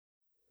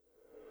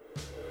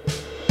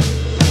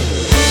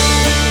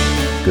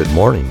Good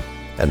morning,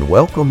 and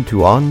welcome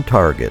to On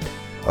Target,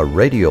 a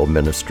radio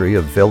ministry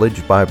of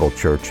Village Bible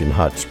Church in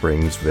Hot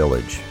Springs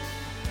Village.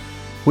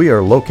 We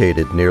are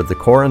located near the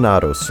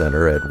Coronado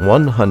Center at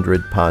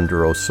 100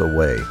 Ponderosa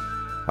Way.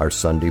 Our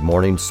Sunday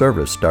morning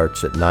service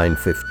starts at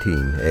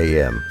 9:15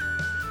 a.m.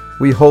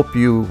 We hope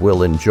you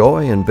will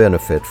enjoy and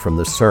benefit from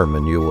the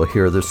sermon you will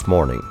hear this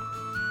morning.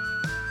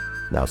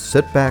 Now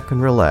sit back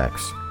and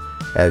relax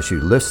as you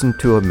listen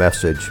to a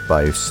message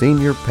by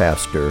Senior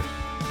Pastor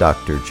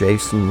Dr.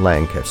 Jason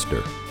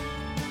Lancaster.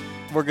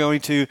 We're going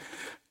to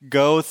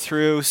go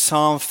through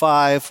Psalm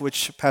 5,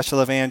 which Pastor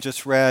Levan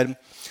just read.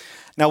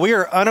 Now, we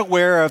are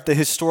unaware of the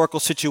historical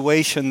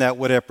situation that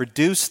would have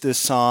produced this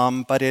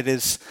psalm, but it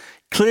is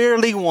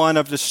clearly one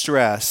of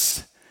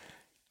distress.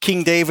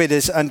 King David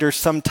is under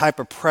some type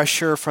of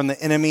pressure from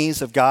the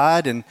enemies of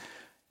God, and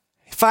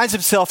he finds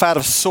himself out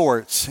of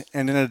sorts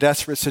and in a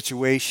desperate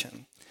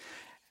situation.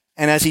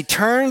 And as he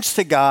turns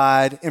to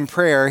God in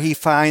prayer, he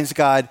finds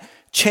God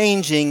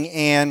changing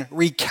and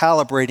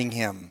recalibrating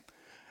him.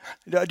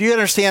 Do you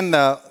understand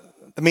the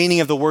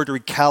meaning of the word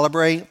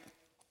recalibrate?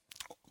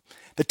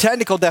 The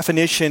technical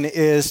definition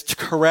is to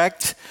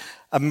correct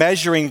a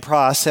measuring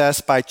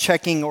process by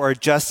checking or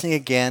adjusting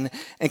again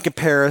in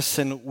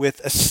comparison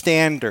with a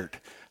standard.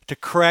 To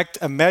correct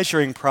a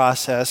measuring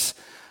process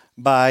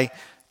by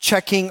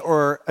checking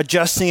or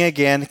adjusting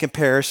again in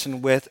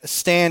comparison with a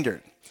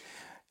standard.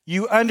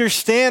 You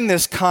understand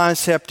this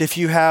concept if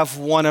you have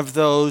one of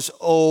those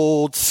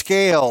old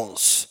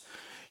scales.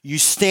 You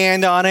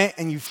stand on it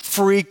and you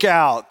freak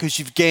out because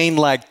you've gained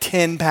like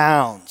 10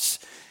 pounds.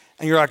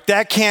 And you're like,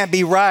 that can't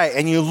be right.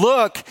 And you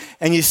look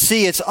and you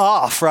see it's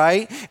off,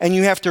 right? And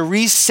you have to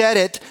reset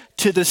it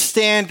to the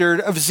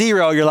standard of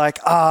 0. You're like,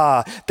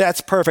 that's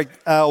perfect.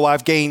 Oh,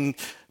 I've gained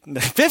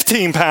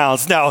 15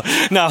 pounds. No,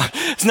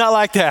 it's not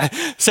like that.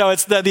 So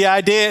it's the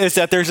idea is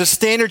that there's a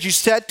standard you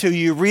set to,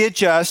 you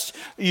readjust,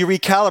 you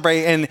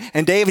recalibrate.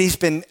 And David, he's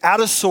been out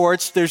of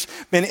sorts. There's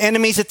been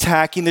enemies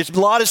attacking. There's a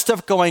lot of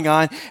stuff going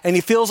on, and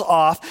he feels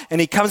off,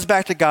 and he comes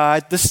back to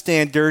God, the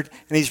standard,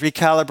 and he's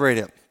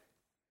recalibrated.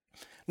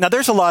 Now,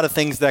 there's a lot of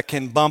things that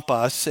can bump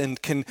us and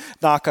can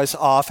knock us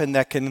off and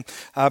that can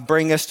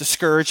bring us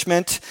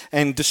discouragement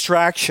and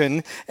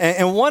distraction.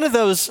 And one of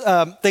those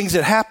things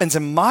that happens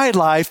in my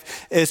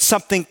life is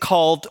something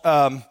called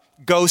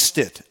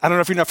ghosted. I don't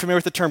know if you're not familiar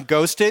with the term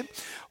ghosted.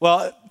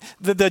 Well,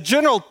 the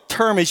general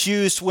term is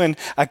used when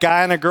a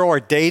guy and a girl are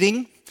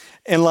dating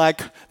and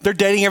like they're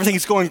dating,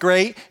 everything's going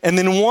great, and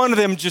then one of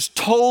them just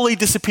totally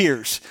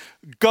disappears,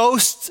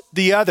 ghosts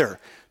the other,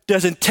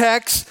 doesn't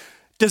text,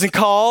 doesn't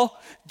call,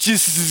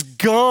 just is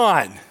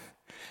gone.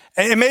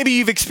 And maybe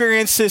you've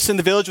experienced this in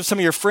the village with some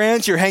of your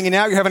friends. You're hanging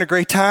out, you're having a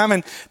great time,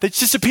 and they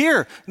just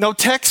disappear. No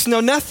text, no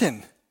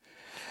nothing.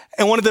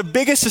 And one of the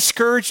biggest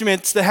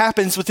discouragements that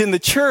happens within the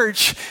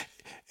church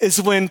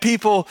is when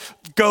people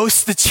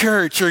ghost the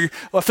church, or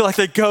I feel like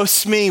they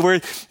ghost me, where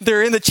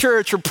they're in the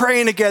church, we're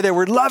praying together,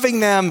 we're loving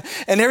them,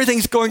 and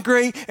everything's going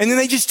great, and then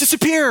they just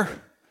disappear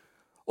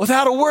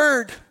without a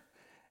word.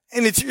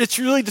 And it's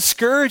really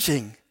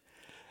discouraging.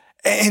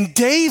 And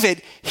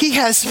David, he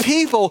has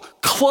people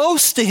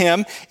close to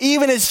him,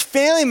 even his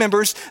family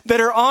members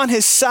that are on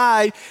his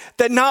side,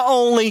 that not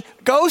only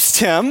ghost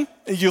him,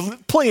 you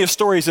plenty of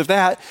stories of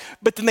that,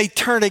 but then they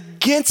turn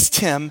against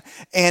him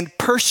and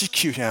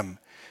persecute him.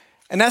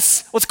 And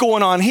that's what's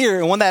going on here.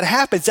 And when that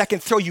happens, that can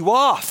throw you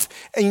off.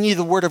 And you need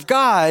the word of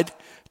God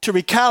to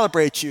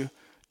recalibrate you,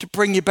 to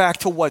bring you back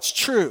to what's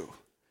true.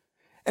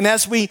 And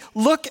as we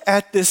look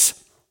at this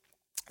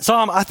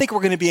Psalm, I think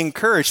we're going to be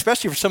encouraged,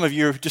 especially for some of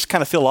you who just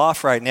kind of feel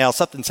off right now.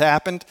 Something's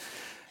happened.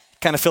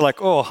 Kind of feel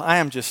like, I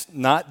am just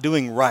not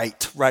doing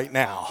right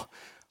now.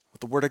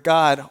 But the Word of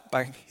God,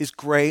 by His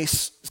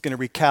grace, is going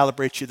to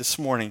recalibrate you this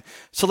morning.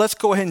 So let's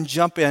go ahead and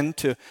jump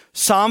into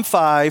Psalm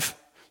 5,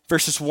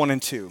 verses 1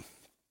 and 2.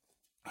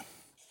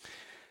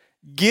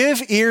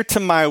 Give ear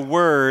to my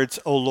words,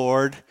 O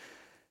Lord.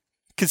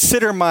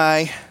 Consider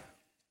my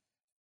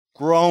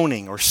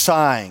groaning or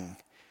sighing.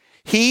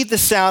 Heed the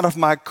sound of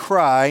my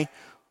cry.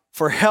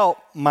 For help,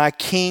 my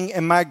King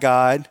and my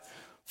God,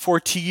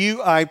 for to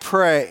you I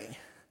pray.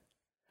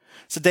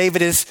 So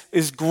David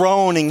is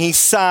groaning, he's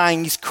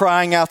sighing, he's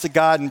crying out to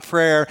God in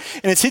prayer.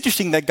 And it's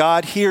interesting that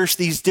God hears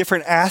these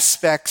different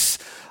aspects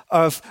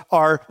of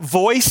our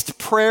voiced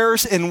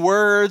prayers and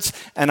words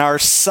and our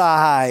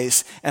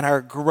sighs and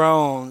our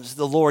groans.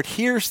 The Lord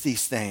hears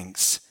these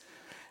things.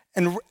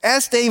 And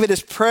as David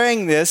is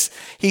praying this,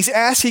 he's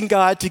asking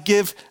God to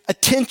give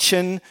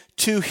attention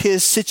to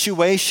his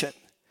situation.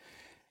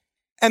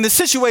 And the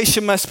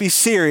situation must be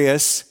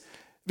serious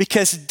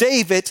because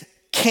David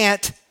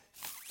can't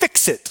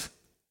fix it.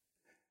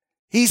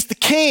 He's the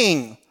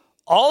king,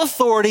 all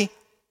authority,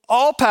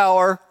 all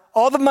power,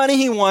 all the money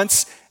he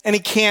wants, and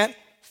he can't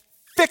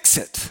fix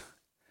it.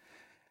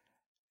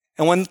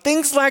 And when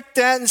things like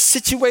that and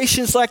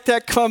situations like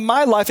that come in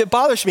my life, it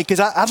bothers me because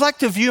I'd like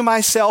to view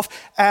myself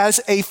as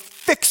a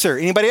fixer.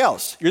 Anybody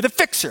else? You're the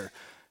fixer.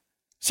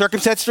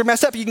 Circumstances are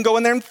messed up, you can go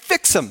in there and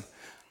fix them.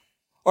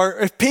 Or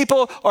if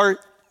people are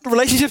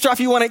relationships rough,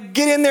 you want to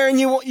get in there and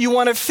you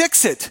want to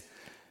fix it.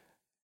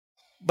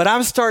 But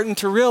I'm starting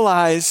to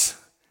realize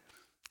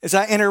as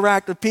I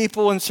interact with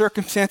people and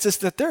circumstances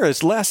that there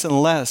is less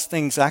and less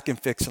things I can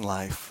fix in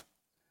life.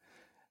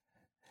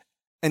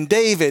 And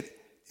David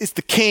is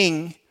the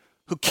king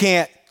who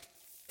can't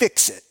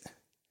fix it.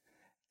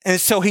 And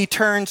so he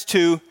turns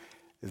to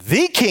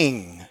the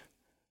king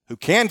who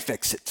can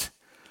fix it.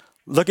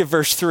 Look at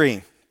verse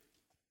 3.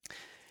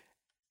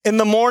 In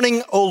the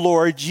morning, O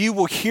Lord, you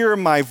will hear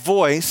my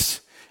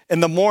voice. In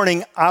the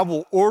morning, I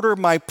will order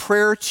my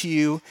prayer to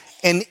you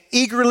and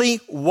eagerly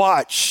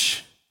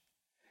watch.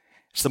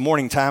 It's the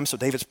morning time, so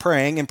David's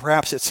praying, and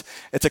perhaps it's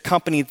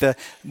accompanied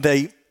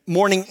the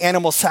morning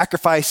animal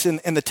sacrifice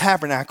in the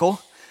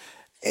tabernacle.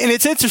 And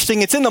it's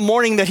interesting, it's in the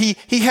morning that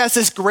he has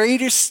this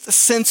greatest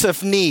sense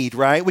of need,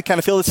 right? We kind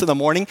of feel this in the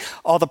morning.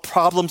 All the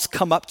problems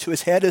come up to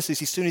his head as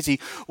soon as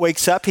he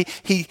wakes up.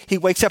 He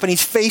wakes up and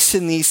he's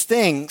facing these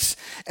things.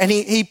 And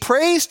he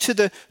prays to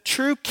the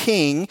true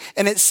king,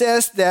 and it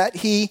says that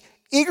he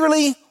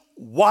eagerly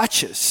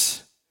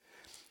watches.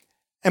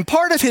 And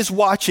part of his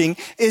watching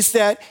is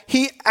that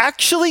he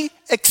actually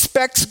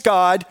expects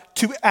God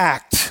to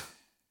act.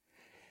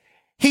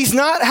 He's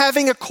not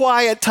having a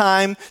quiet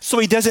time so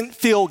he doesn't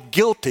feel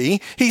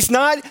guilty. He's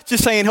not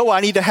just saying, I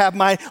need to have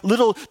my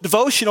little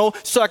devotional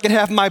so I can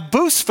have my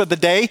boost for the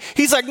day.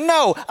 He's like,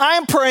 no,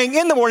 I'm praying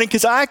in the morning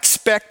because I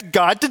expect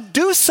God to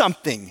do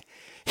something.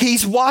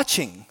 He's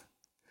watching,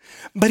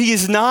 but he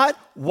is not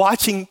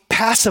watching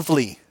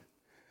passively.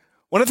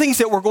 One of the things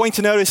that we're going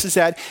to notice is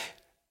that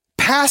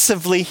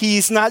passively,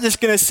 he's not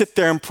just going to sit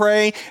there and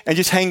pray and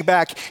just hang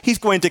back. He's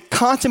going to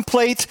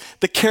contemplate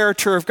the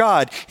character of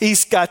God.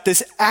 He's got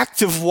this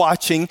active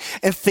watching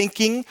and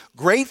thinking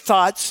great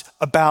thoughts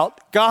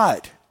about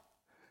God.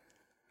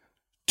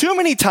 Too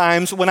many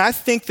times when I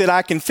think that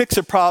I can fix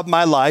a problem in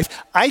my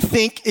life, I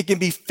think it can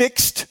be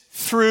fixed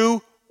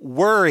through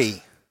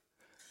worry.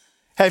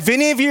 Have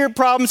any of your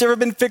problems ever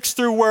been fixed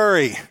through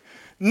worry?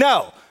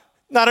 No.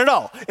 Not at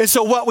all. And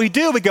so what we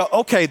do, we go,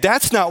 okay,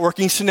 that's not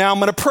working, so now I'm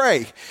going to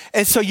pray.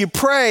 And so you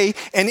pray,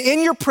 and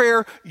in your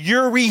prayer,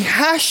 you're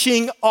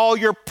rehashing all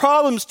your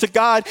problems to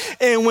God.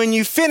 And when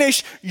you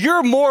finish,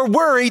 you're more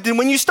worried than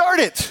when you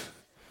started.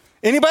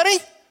 Anybody?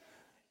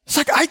 It's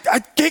like,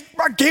 I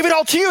gave it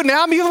all to you.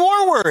 Now I'm even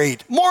more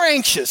worried, more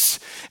anxious.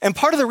 And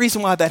part of the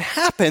reason why that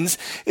happens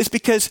is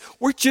because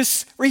we're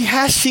just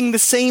rehashing the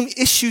same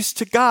issues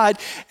to God,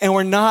 and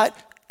we're not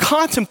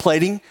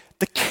contemplating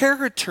the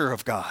character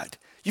of God.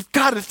 You've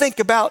got to think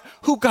about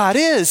who God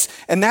is,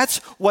 and that's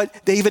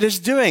what David is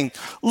doing.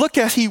 Look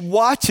as he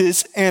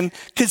watches and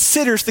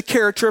considers the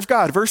character of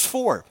God. Verse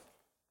 4.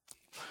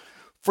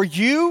 For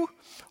you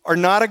are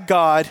not a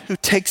God who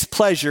takes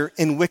pleasure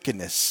in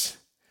wickedness.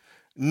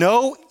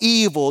 No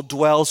evil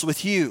dwells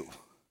with you.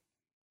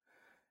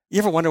 You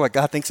ever wonder what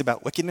God thinks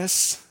about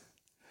wickedness?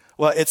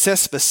 Well, it says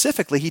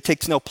specifically he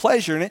takes no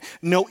pleasure in it.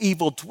 No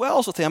evil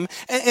dwells with him.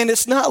 And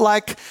it's not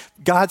like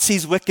God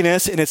sees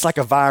wickedness and it's like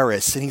a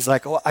virus. And he's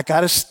like, I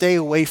got to stay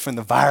away from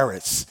the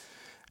virus.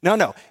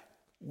 No.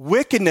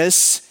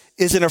 Wickedness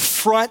is an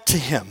affront to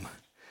him.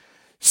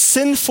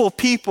 Sinful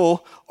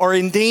people are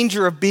in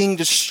danger of being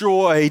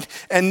destroyed.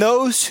 And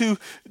those who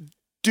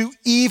do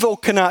evil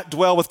cannot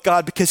dwell with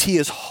God because he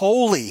is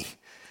holy.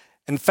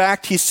 In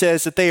fact, he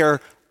says that they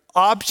are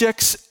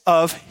objects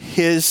of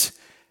his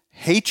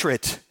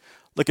hatred.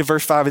 Look at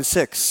verse 5 and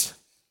 6.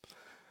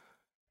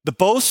 The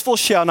boastful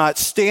shall not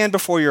stand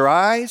before your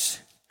eyes.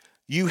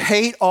 You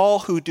hate all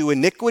who do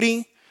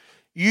iniquity.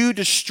 You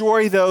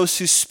destroy those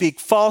who speak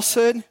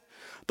falsehood.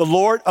 The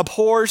Lord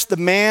abhors the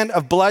man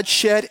of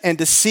bloodshed and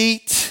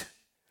deceit.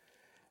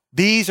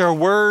 These are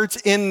words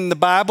in the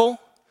Bible.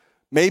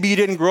 Maybe you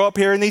didn't grow up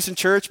hearing these in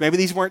church. Maybe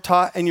these weren't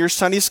taught in your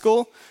Sunday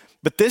school.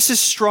 But this is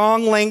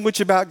strong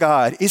language about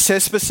God. It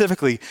says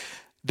specifically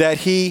that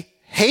he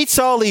hates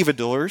all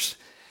evildoers.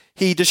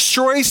 He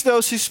destroys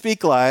those who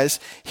speak lies.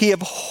 He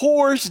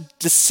abhors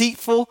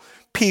deceitful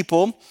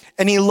people,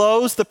 and he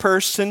loathes the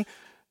person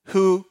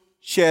who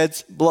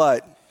sheds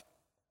blood.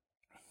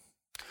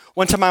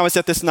 One time I was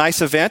at this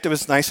nice event. It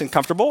was nice and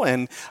comfortable,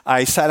 and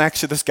I sat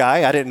next to this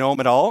guy. I didn't know him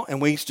at all,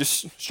 and we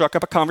just struck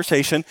up a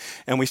conversation,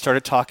 and we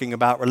started talking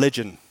about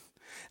religion.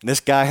 And this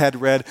guy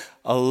had read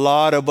a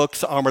lot of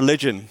books on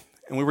religion.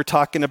 And we were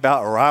talking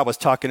about, or I was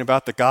talking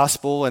about the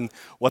gospel and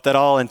what that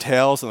all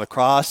entails and the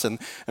cross and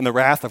the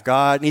wrath of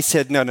God. And he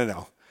said,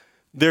 no.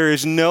 There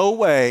is no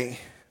way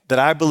that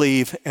I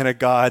believe in a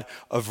God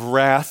of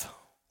wrath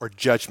or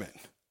judgment.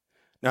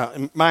 Now,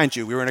 mind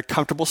you, we were in a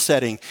comfortable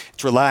setting.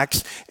 It's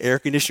relaxed, air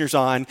conditioner's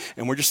on,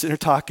 and we're just sitting there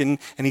talking.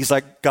 And he's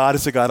like, God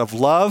is a God of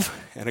love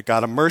and a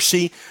God of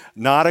mercy,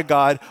 not a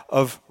God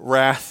of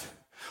wrath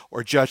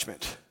or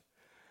judgment.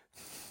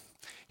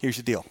 Here's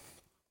the deal.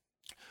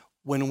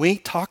 When we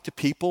talk to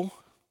people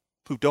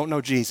who don't know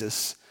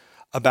Jesus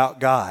about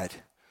God,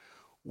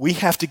 we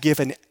have to give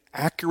an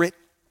accurate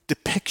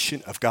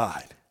depiction of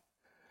God.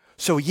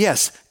 So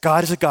yes,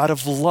 God is a God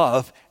of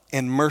love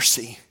and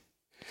mercy,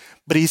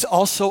 but he's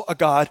also a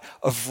God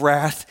of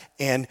wrath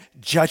and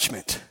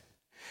judgment.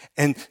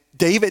 And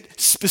David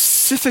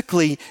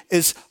specifically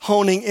is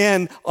honing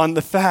in on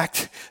the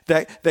fact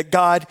that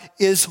God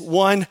is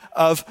one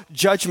of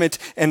judgment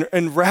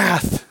and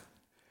wrath.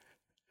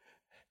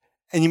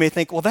 And you may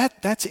think, well,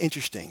 that's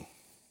interesting.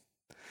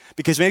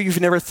 Because maybe you've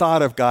never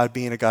thought of God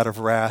being a God of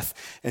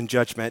wrath and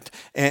judgment.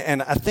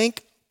 And I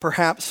think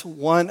perhaps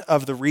one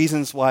of the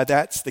reasons why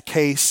that's the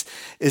case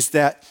is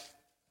that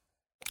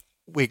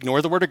we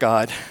ignore the Word of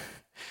God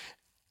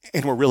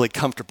and we're really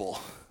comfortable.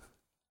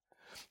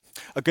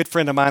 A good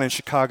friend of mine in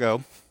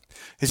Chicago,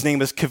 his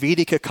name is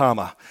Kavidi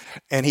Kakama,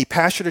 and he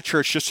pastored a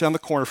church just down the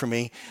corner from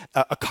me,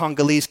 a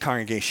Congolese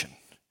congregation.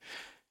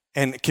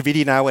 And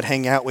Kavidi and I would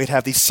hang out. We'd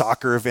have these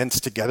soccer events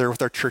together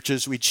with our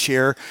churches. We'd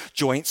share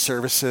joint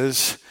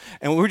services,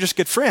 and we were just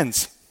good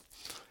friends.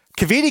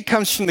 Kavidi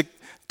comes from the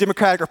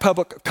Democratic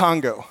Republic of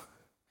Congo.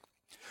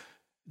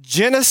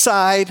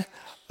 Genocide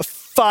of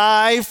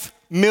 5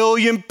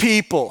 million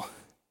people.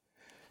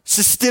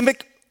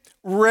 Systemic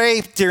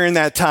rape during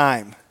that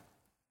time.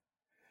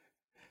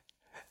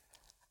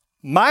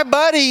 My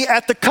buddy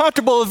at the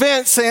comfortable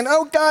event saying,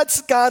 oh,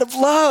 God's a God of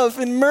love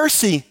and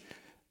mercy.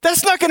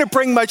 That's not going to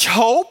bring much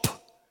hope.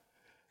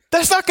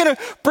 That's not going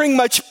to bring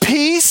much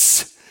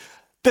peace,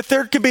 that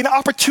there could be an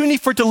opportunity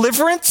for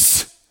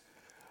deliverance.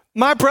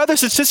 My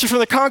brothers and sisters from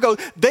the Congo,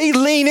 they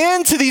lean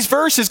into these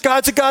verses.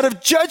 God's a God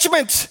of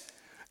judgment.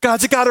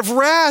 God's a God of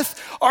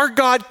wrath. Our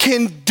God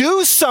can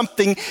do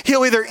something.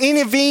 He'll either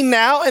intervene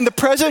now in the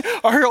present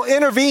or he'll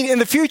intervene in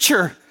the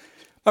future.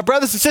 My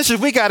brothers and sisters,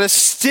 we got to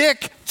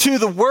stick to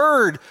the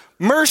word.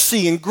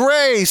 Mercy and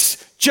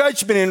grace,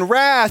 judgment and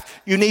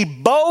wrath. You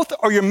need both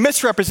or you're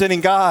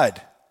misrepresenting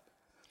God.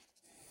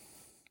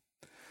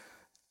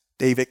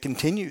 David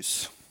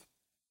continues.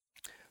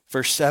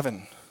 Verse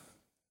 7.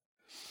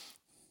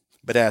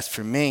 But as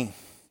for me,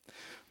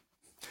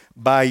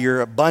 by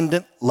your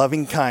abundant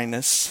loving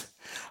kindness,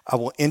 I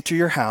will enter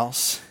your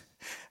house.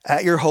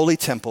 At your holy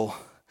temple,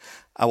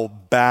 I will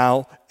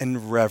bow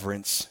in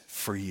reverence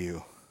for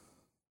you.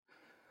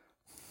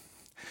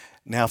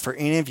 Now, for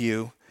any of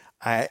you,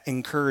 I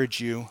encourage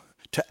you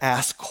to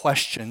ask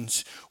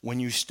questions when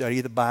you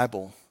study the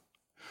Bible.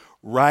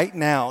 Right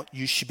now,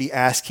 you should be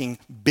asking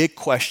big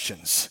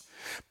questions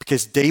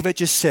because David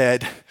just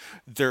said,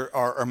 there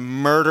are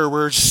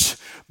murderers,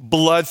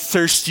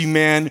 bloodthirsty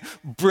men,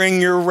 bring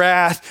your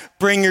wrath,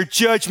 bring your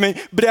judgment.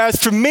 But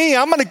as for me,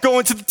 I'm going to go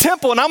into the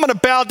temple and I'm going to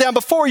bow down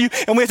before you.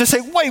 And we have to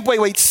say,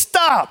 wait,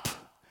 stop.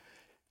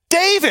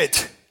 David,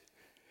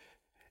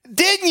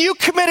 didn't you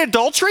commit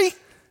adultery?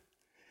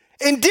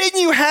 And didn't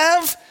you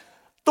have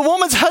the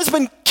woman's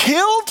husband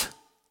killed?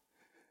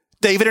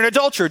 David, an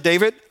adulterer.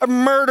 David, a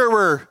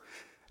murderer.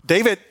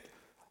 David,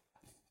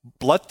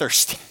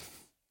 bloodthirsty,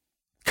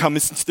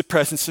 comes into the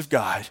presence of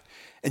God.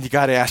 And you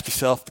got to ask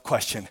yourself the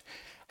question,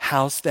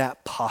 how's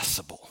that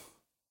possible?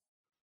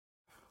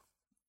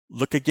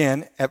 Look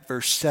again at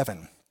verse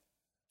 7.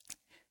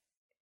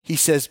 He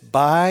says,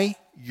 by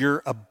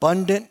your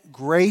abundant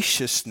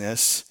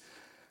graciousness,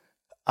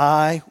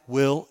 I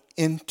will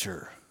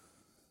enter.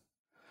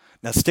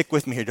 Now stick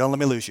with me here, don't let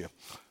me lose you.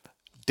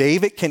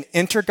 David can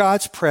enter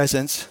God's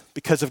presence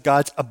because of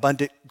God's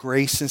abundant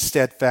grace and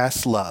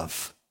steadfast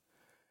love.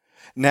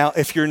 Now,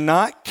 if you're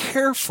not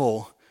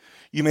careful,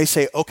 you may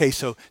say, okay,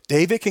 so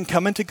David can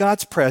come into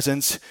God's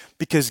presence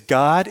because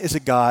God is a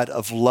God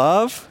of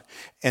love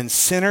and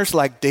sinners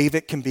like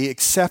David can be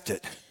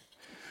accepted.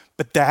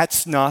 But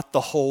that's not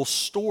the whole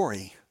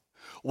story.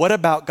 What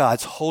about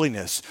God's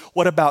holiness?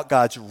 What about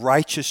God's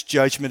righteous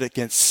judgment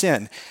against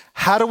sin?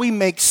 How do we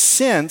make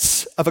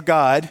sense of a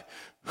God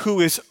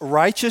who is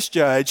righteous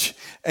judge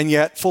and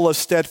yet full of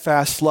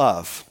steadfast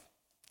love?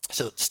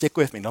 So stick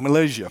with me, don't let me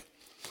lose you.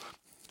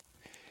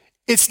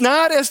 It's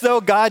not as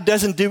though God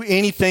doesn't do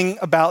anything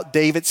about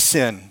David's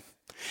sin.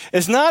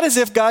 It's not as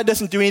if God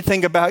doesn't do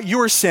anything about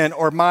your sin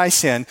or my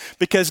sin,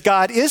 because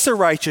God is a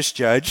righteous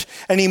judge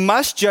and he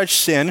must judge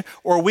sin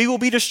or we will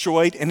be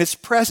destroyed in his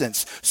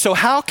presence. So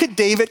how could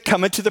David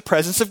come into the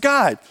presence of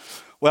God?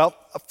 Well,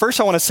 first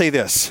I want to say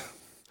this.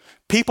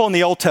 People in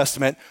the Old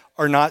Testament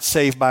are not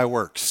saved by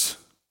works.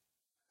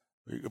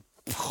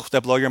 Does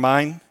that blow your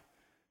mind?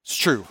 It's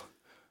true.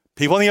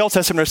 People in the Old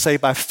Testament are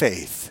saved by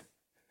faith.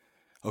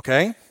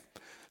 Okay?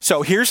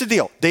 So here's the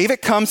deal.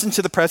 David comes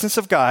into the presence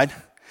of God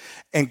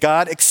and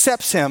God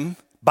accepts him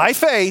by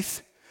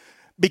faith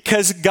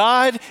because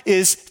God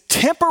is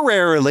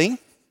temporarily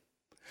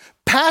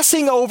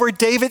passing over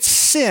David's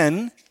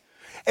sin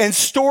and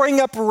storing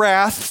up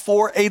wrath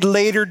for a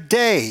later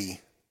day.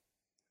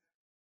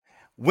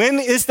 When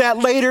is that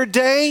later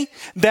day?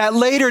 That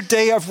later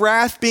day of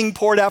wrath being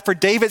poured out for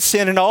David's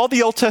sin and all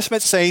the Old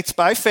Testament saints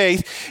by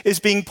faith is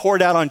being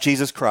poured out on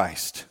Jesus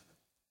Christ.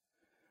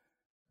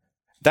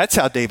 That's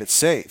how David's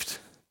saved.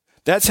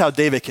 That's how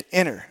David can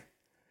enter.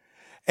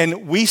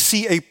 And we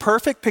see a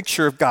perfect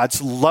picture of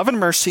God's love and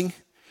mercy,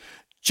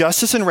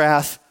 justice and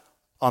wrath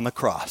on the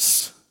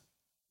cross.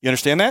 You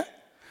understand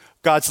that?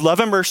 God's love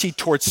and mercy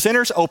towards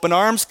sinners, open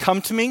arms,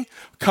 come to me,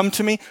 come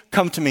to me,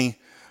 come to me.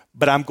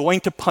 But I'm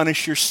going to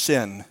punish your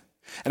sin.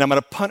 and I'm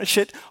going to punish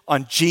it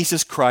on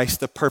Jesus Christ,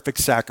 the perfect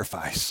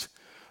sacrifice.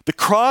 The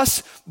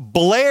cross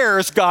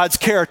blares God's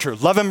character,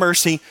 love and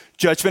mercy,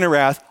 judgment and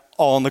wrath,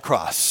 all on the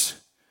cross.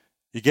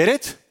 You get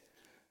it?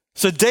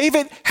 So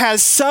David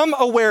has some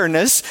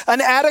awareness, an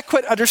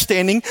adequate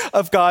understanding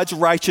of God's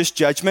righteous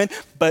judgment,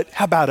 but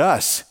how about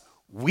us?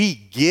 We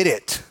get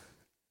it.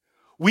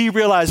 We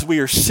realize we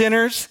are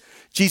sinners.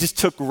 Jesus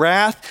took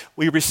wrath.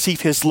 We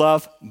receive his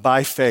love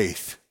by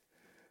faith.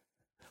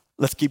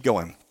 Let's keep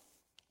going.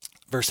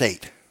 Verse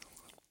 8.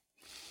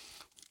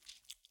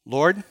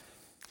 Lord,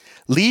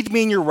 lead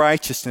me in your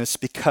righteousness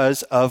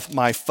because of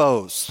my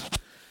foes.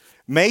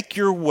 Make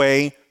your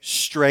way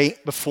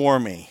straight before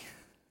me.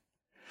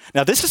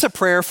 Now, this is a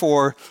prayer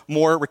for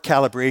more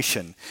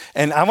recalibration.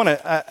 And I want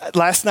to,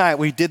 last night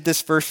we did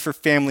this verse for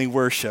family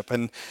worship.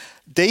 And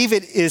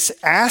David is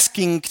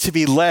asking to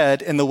be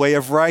led in the way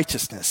of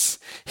righteousness.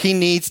 He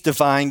needs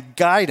divine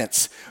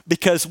guidance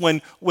because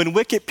when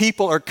wicked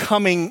people are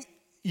coming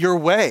your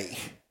way,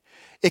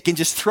 it can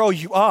just throw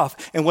you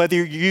off. And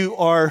whether you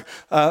are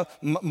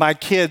my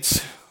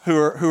kids who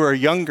are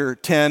younger,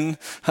 10,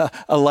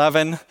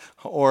 11,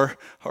 or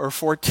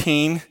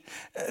 14,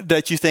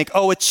 that you think,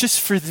 oh, it's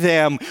just for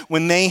them.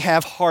 When they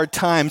have hard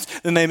times,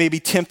 then they may be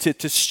tempted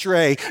to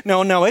stray.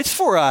 No, it's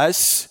for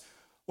us.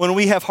 When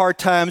we have hard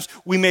times,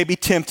 we may be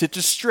tempted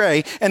to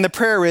stray. And the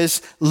prayer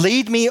is,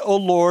 lead me, O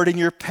Lord, in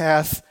your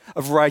path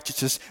of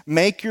righteousness.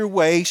 Make your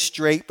way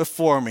straight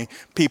before me.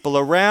 People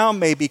around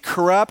may be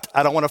corrupt.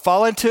 I don't want to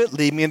fall into it.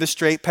 Lead me in the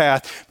straight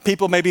path.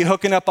 People may be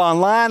hooking up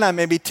online. I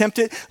may be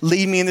tempted.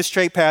 Lead me in the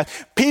straight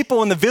path.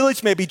 People in the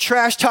village may be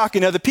trash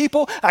talking to other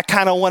people. I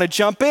kind of want to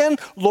jump in.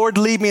 Lord,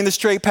 lead me in the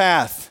straight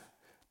path.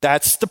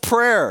 That's the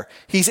prayer.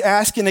 He's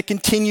asking to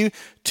continue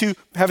to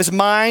have his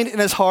mind and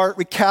his heart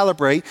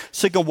recalibrate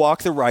so he can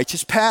walk the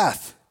righteous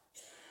path.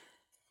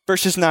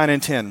 Verses 9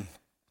 and 10.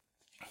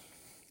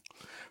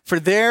 For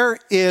there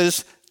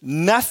is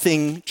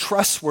nothing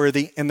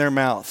trustworthy in their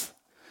mouth.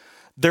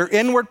 Their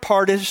inward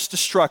part is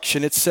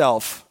destruction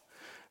itself.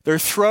 Their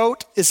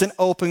throat is an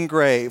open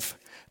grave.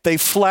 They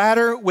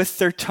flatter with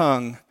their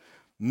tongue.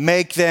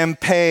 Make them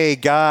pay,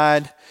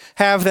 God.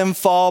 Have them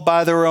fall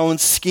by their own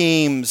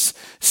schemes.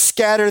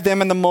 Scatter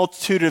them in the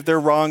multitude of their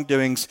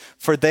wrongdoings,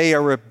 for they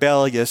are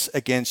rebellious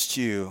against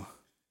you.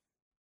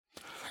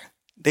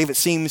 David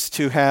seems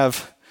to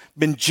have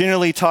been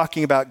generally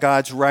talking about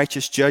God's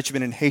righteous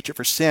judgment and hatred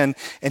for sin.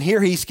 And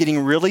here he's getting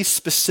really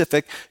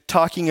specific,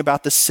 talking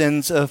about the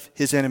sins of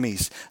his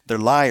enemies. They're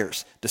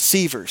liars,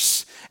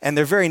 deceivers, and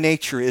their very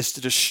nature is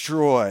to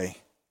destroy.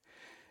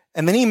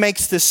 And then he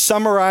makes this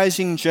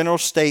summarizing general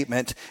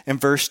statement in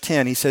verse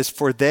 10. He says,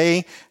 for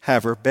they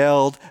have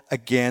rebelled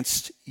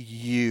against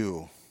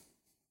you.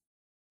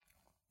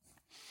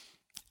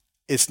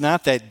 It's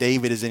not that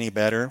David is any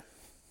better.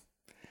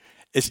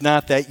 It's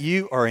not that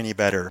you are any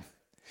better.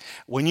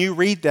 When you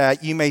read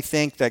that, you may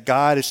think that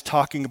God is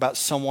talking about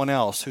someone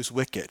else who's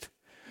wicked.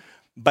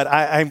 But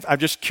I'm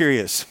just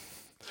curious.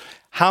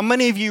 How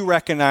many of you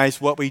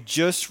recognize what we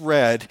just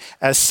read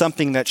as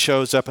something that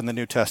shows up in the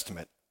New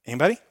Testament?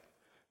 Anybody?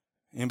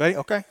 Anybody?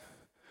 Okay.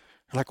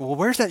 You're like, well,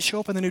 where does that show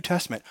up in the New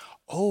Testament?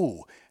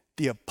 Oh,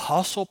 the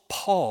Apostle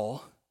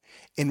Paul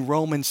in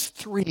Romans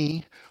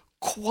 3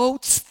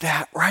 quotes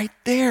that right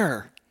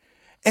there.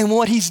 And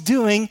what he's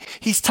doing,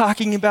 he's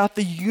talking about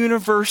the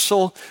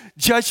universal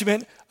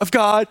judgment of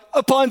God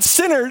upon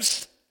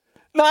sinners.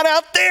 Not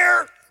out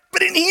there,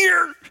 but in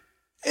here.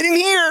 And in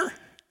here.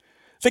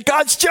 That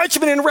God's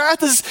judgment and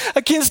wrath is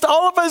against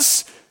all of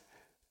us.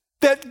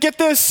 That, get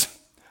this,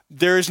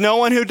 there is no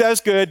one who does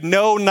good.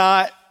 No,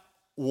 not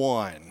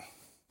one.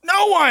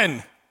 No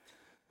one.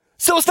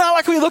 So it's not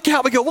like we look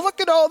out, we go, well, look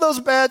at all those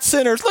bad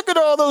sinners. Look at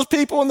all those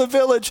people in the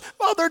village.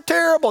 Oh, they're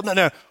terrible.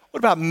 No. What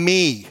about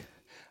me?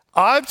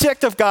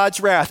 Object of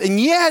God's wrath. And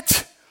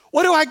yet,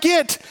 what do I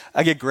get?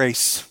 I get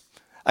grace.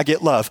 I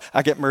get love.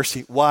 I get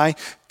mercy. Why?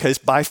 Because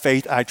by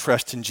faith, I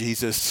trust in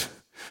Jesus,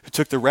 who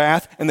took the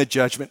wrath and the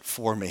judgment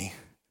for me.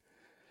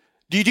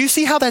 Do you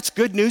see how that's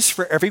good news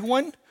for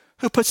everyone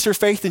who puts their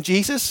faith in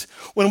Jesus?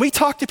 When we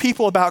talk to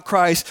people about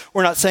Christ,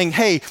 we're not saying,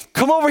 hey,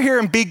 come over here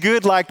and be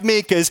good like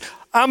me because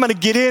I'm going to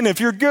get in. If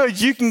you're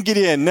good, you can get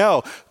in.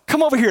 No,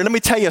 come over here. Let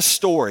me tell you a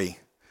story.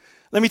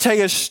 Let me tell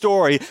you a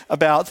story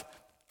about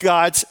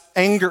God's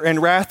anger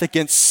and wrath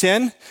against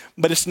sin,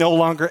 but it's no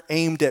longer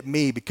aimed at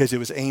me because it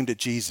was aimed at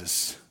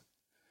Jesus.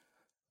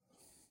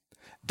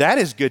 That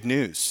is good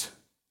news.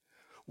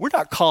 We're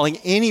not calling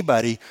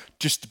anybody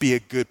just to be a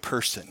good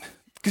person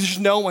because there's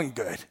no one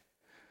good.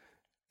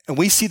 And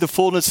we see the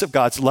fullness of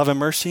God's love and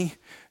mercy,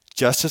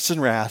 justice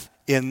and wrath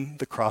in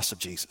the cross of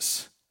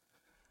Jesus.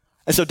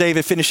 And so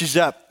David finishes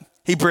up.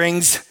 He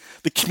brings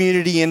the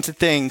community into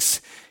things.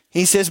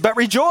 He says, but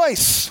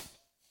rejoice.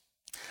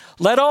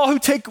 Let all who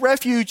take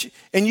refuge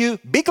in you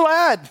be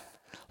glad.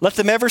 Let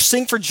them ever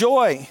sing for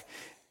joy.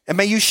 And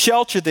may you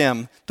shelter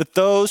them, that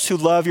those who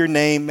love your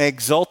name may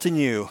exult in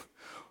you.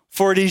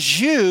 For it is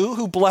you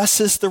who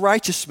blesses the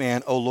righteous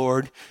man, O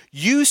Lord.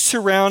 You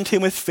surround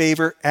him with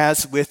favor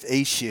as with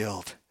a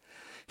shield.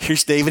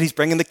 Here's David. He's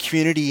bringing the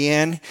community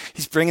in.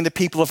 He's bringing the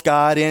people of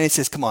God in. He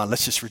says, come on,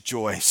 let's just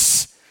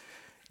rejoice.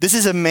 This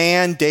is a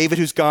man, David,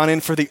 who's gone in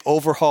for the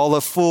overhaul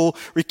of full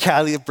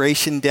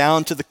recalibration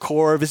down to the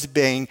core of his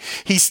being.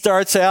 He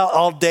starts out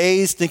all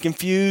dazed and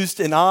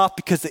confused and off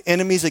because the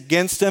enemy's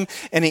against him,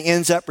 and he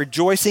ends up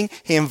rejoicing.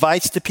 He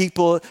invites the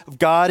people of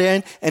God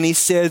in, and he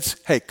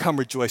says, hey, come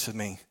rejoice with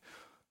me.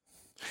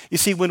 You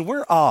see, when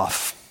we're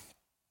off,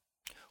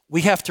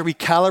 we have to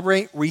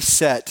recalibrate,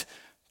 reset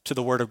to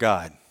the Word of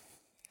God.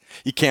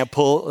 You can't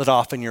pull it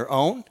off on your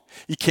own.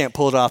 You can't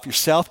pull it off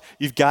yourself.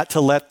 You've got to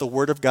let the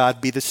Word of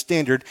God be the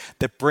standard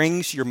that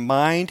brings your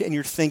mind and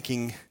your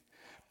thinking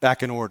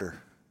back in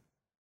order.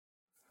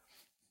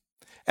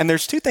 And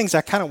there's two things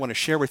I kind of want to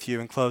share with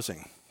you in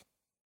closing.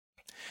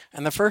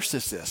 And the first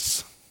is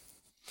this.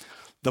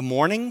 The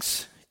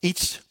mornings,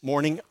 each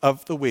morning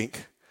of the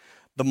week,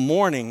 the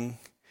morning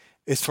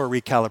is for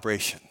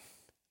recalibration.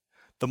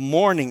 The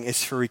morning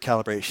is for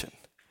recalibration.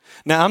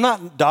 Now, I'm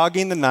not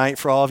dogging the night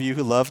for all of you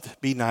who love to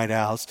be night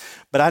owls,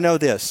 but I know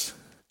this.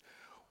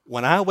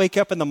 When I wake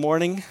up in the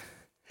morning,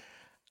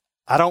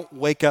 I don't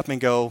wake up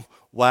and go,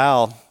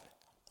 wow,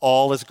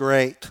 all is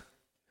great.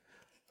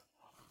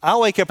 I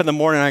wake up in the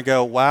morning and I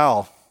go,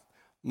 wow,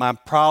 my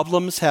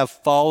problems have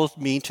followed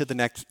me to the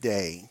next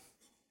day.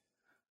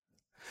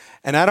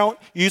 And I don't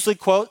usually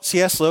quote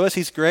C.S. Lewis.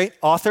 He's a great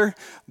author,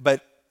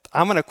 but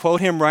I'm going to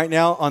quote him right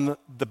now on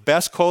the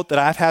best quote that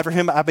I've had for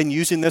him. I've been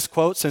using this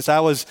quote since I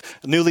was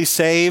newly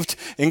saved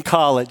in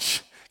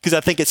college because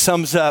I think it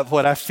sums up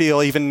what I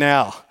feel even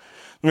now.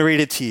 Let me read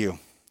it to you.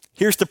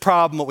 Here's the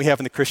problem that we have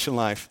in the Christian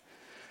life.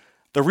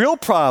 The real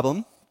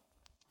problem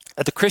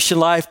at the Christian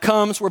life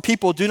comes where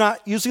people do not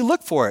usually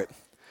look for it.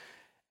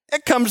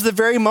 It comes the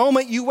very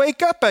moment you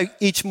wake up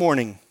each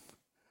morning.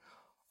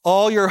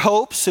 All your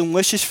hopes and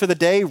wishes for the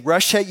day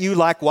rush at you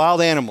like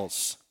wild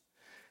animals.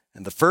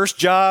 And the first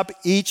job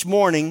each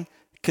morning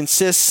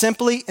consists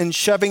simply in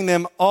shoving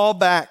them all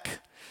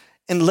back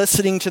and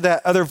listening to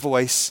that other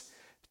voice,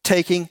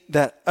 taking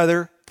that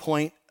other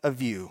point of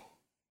view.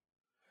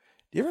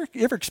 You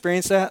ever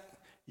experience that?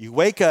 You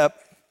wake up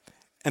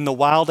and the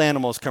wild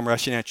animals come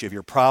rushing at you of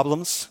your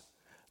problems,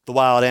 the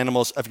wild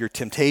animals of your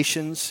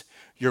temptations,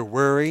 your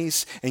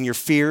worries, and your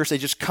fears. They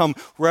just come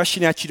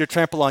rushing at you to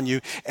trample on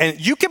you.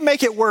 And you can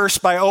make it worse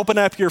by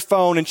opening up your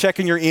phone and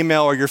checking your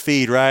email or your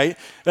feed, right?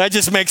 That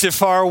just makes it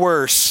far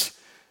worse.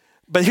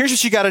 But here's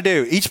what you got to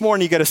do. Each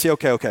morning you got to say,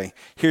 okay,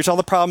 here's all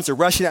the problems. They're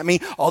rushing at me.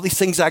 All these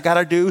things I got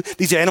to do.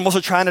 These animals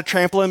are trying to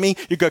trample on me.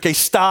 You go, okay,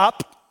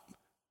 stop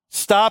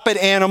it,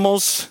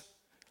 animals.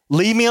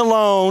 Leave me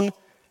alone.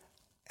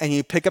 And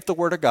you pick up the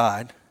Word of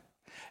God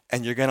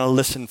and you're going to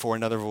listen for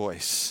another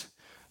voice,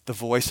 the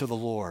voice of the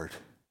Lord,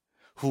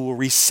 who will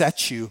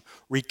reset you,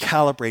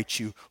 recalibrate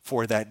you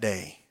for that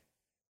day.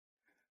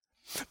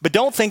 But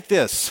don't think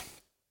this.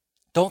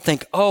 Don't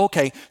think, oh,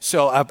 okay,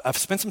 so I've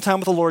spent some time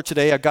with the Lord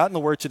today. I've gotten the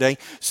Word today.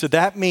 So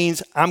that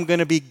means I'm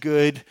going to be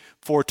good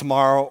for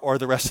tomorrow or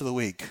the rest of the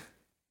week.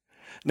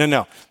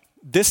 No.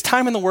 This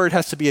time in the Word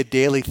has to be a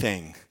daily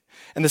thing.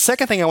 And the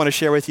second thing I want to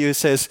share with you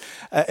is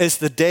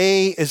the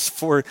day is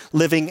for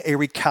living a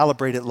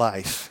recalibrated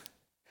life.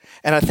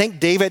 And I think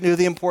David knew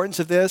the importance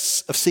of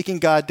this, of seeking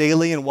God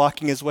daily and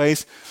walking his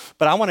ways.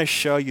 But I want to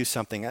show you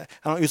something. I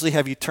don't usually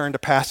have you turn to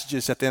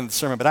passages at the end of the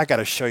sermon, but I got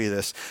to show you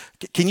this.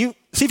 Can you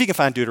see if you can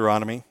find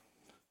Deuteronomy?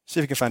 See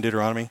if you can find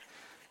Deuteronomy.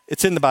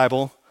 It's in the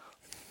Bible.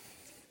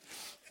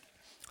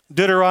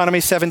 Deuteronomy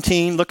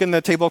 17. Look in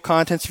the table of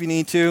contents if you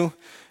need to.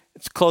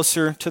 It's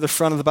closer to the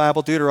front of the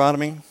Bible,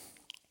 Deuteronomy.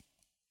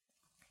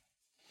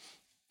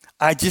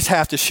 I just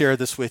have to share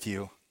this with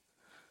you.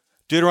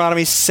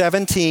 Deuteronomy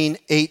 17,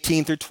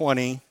 18 through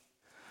 20.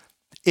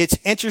 It's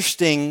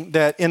interesting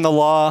that in the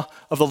law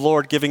of the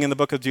Lord giving in the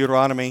book of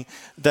Deuteronomy,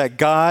 that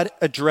God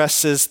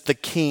addresses the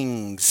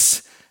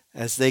kings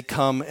as they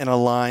come in a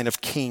line of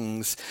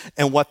kings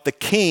and what the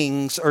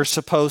kings are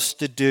supposed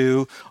to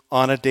do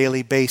on a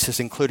daily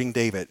basis, including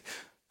David.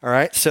 All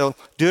right, so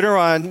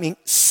Deuteronomy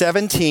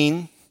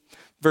 17,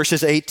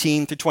 verses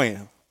 18 through 20.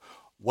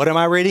 What am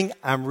I reading?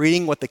 I'm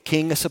reading what the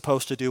king is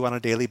supposed to do on a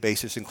daily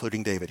basis,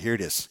 including David. Here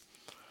it is.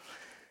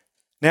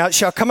 Now it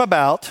shall come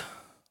about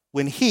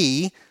when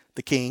he,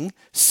 the king,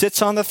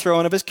 sits on the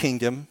throne of his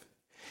kingdom,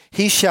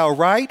 he shall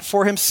write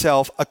for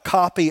himself a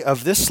copy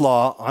of this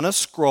law on a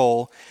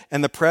scroll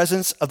in the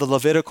presence of the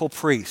Levitical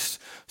priests.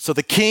 So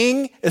the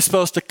king is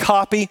supposed to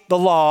copy the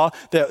law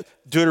that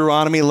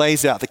Deuteronomy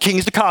lays out. The king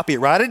is to copy it,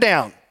 write it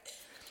down.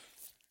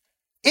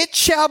 It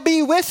shall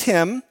be with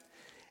him,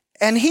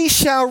 and he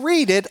shall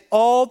read it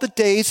all the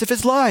days of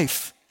his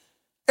life,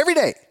 every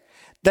day,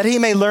 that he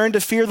may learn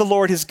to fear the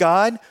Lord his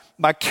God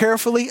by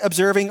carefully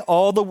observing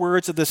all the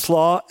words of this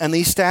law and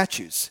these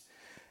statutes,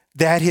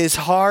 that his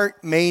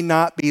heart may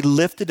not be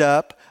lifted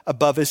up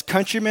above his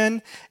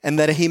countrymen, and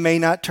that he may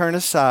not turn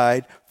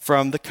aside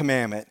from the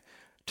commandment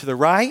to the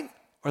right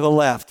or the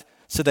left,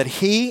 so that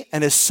he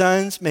and his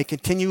sons may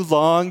continue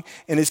long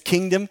in his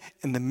kingdom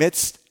in the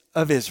midst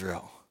of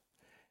Israel.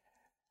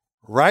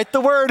 Write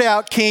the word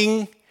out,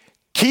 king.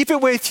 Keep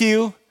it with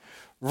you.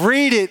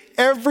 Read it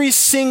every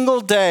single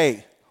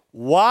day.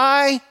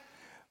 Why?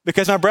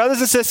 Because my brothers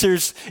and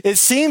sisters, it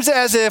seems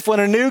as if when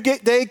a new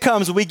day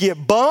comes, we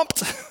get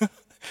bumped,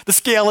 the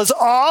scale is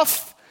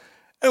off,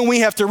 and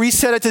we have to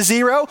reset it to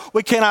zero.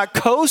 We cannot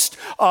coast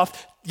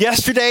off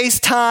yesterday's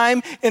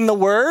time in the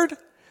Word,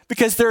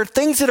 because there are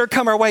things that are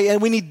come our way,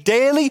 and we need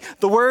daily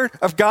the Word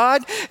of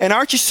God. And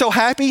aren't you so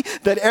happy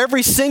that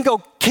every single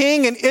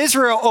king in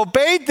Israel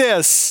obeyed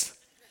this?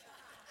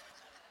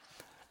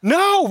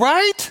 No,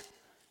 right?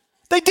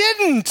 They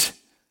didn't.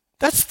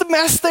 That's the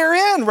mess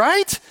they're in,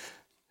 right?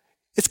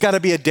 It's got to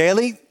be a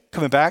daily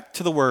coming back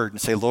to the Word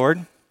and say,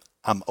 Lord,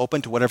 I'm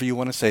open to whatever you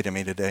want to say to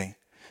me today.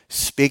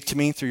 Speak to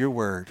me through your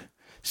Word.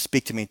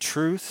 Speak to me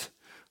truth.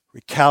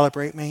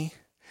 Recalibrate me.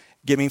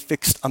 Get me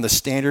fixed on the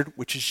standard,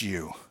 which is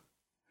you.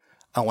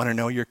 I want to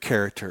know your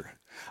character.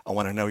 I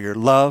want to know your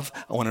love.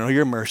 I want to know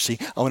your mercy.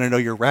 I want to know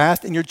your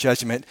wrath and your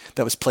judgment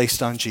that was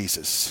placed on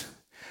Jesus.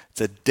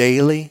 It's a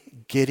daily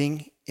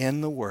getting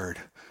in the Word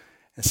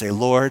and say,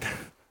 Lord,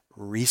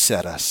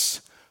 reset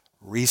us.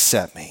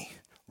 Reset me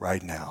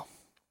right now.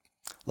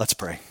 Let's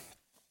pray.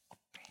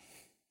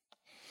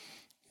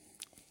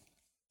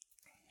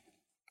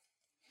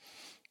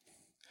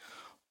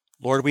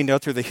 Lord, we know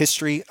through the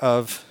history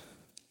of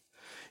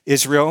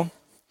Israel,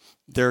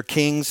 there are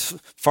kings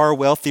far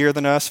wealthier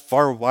than us,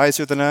 far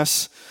wiser than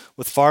us,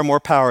 with far more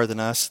power than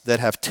us that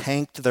have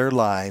tanked their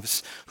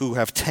lives, who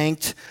have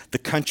tanked the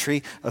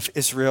country of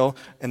Israel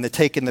and they've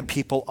taken the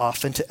people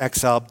off into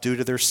exile due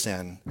to their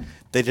sin.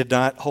 They did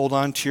not hold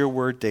on to your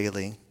word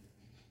daily,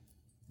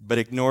 but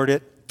ignored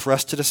it,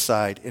 thrust it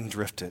aside, and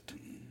drifted.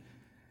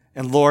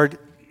 And Lord,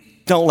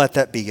 don't let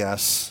that be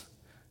us.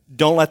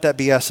 Don't let that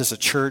be us as a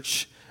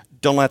church.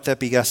 Don't let that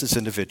be us as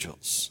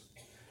individuals.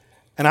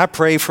 And I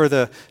pray for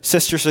the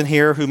sisters in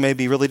here who may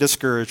be really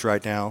discouraged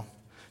right now,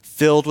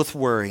 filled with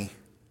worry,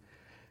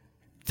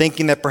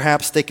 thinking that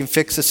perhaps they can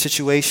fix the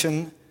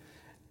situation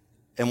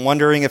and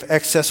wondering if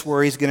excess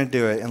worry is going to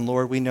do it. And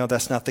Lord, we know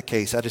that's not the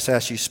case. I just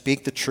ask you,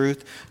 speak the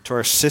truth to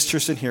our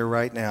sisters in here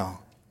right now,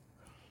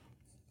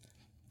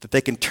 that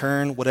they can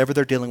turn whatever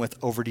they're dealing with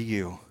over to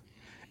you,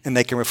 and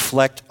they can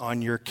reflect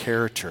on your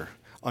character,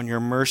 on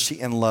your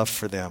mercy and love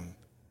for them.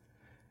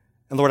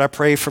 And Lord, I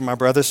pray for my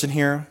brothers in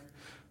here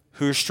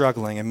who are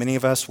struggling, and many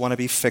of us want to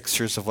be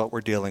fixers of what we're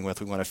dealing with.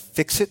 We want to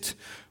fix it.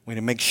 We want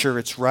to make sure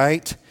it's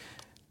right.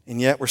 And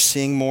yet we're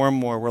seeing more and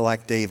more we're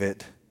like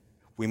David.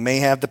 We may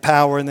have the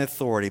power and the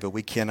authority, but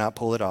we cannot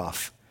pull it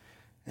off.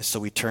 And so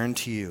we turn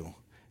to you,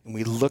 and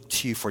we look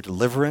to you for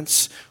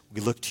deliverance. We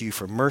look to you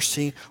for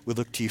mercy. We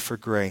look to you for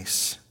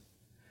grace.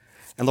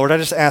 And Lord, I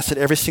just ask that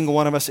every single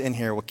one of us in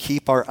here will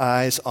keep our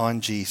eyes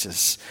on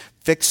Jesus.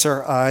 Fix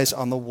our eyes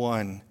on the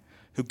one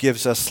who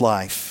gives us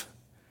life,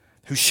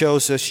 who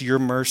shows us your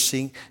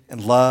mercy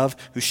and love,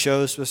 who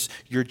shows us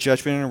your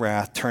judgment and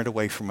wrath turned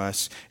away from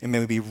us. And may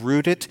we be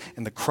rooted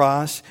in the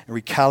cross and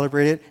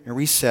recalibrated and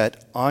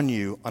reset on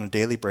you on a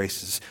daily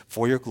basis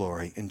for your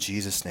glory. In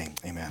Jesus' name,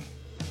 amen.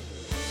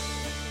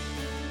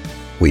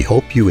 We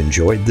hope you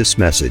enjoyed this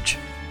message.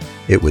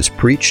 It was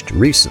preached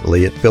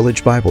recently at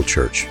Village Bible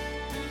Church.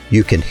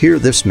 You can hear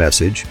this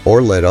message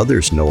or let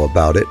others know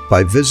about it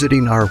by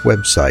visiting our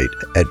website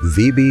at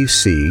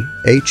vbchsv.org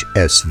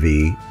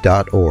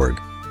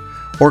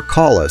or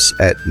call us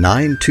at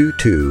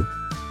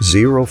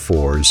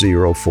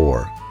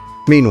 922-0404.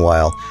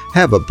 Meanwhile,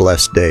 have a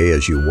blessed day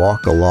as you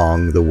walk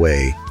along the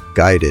way,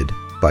 guided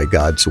by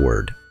God's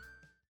Word.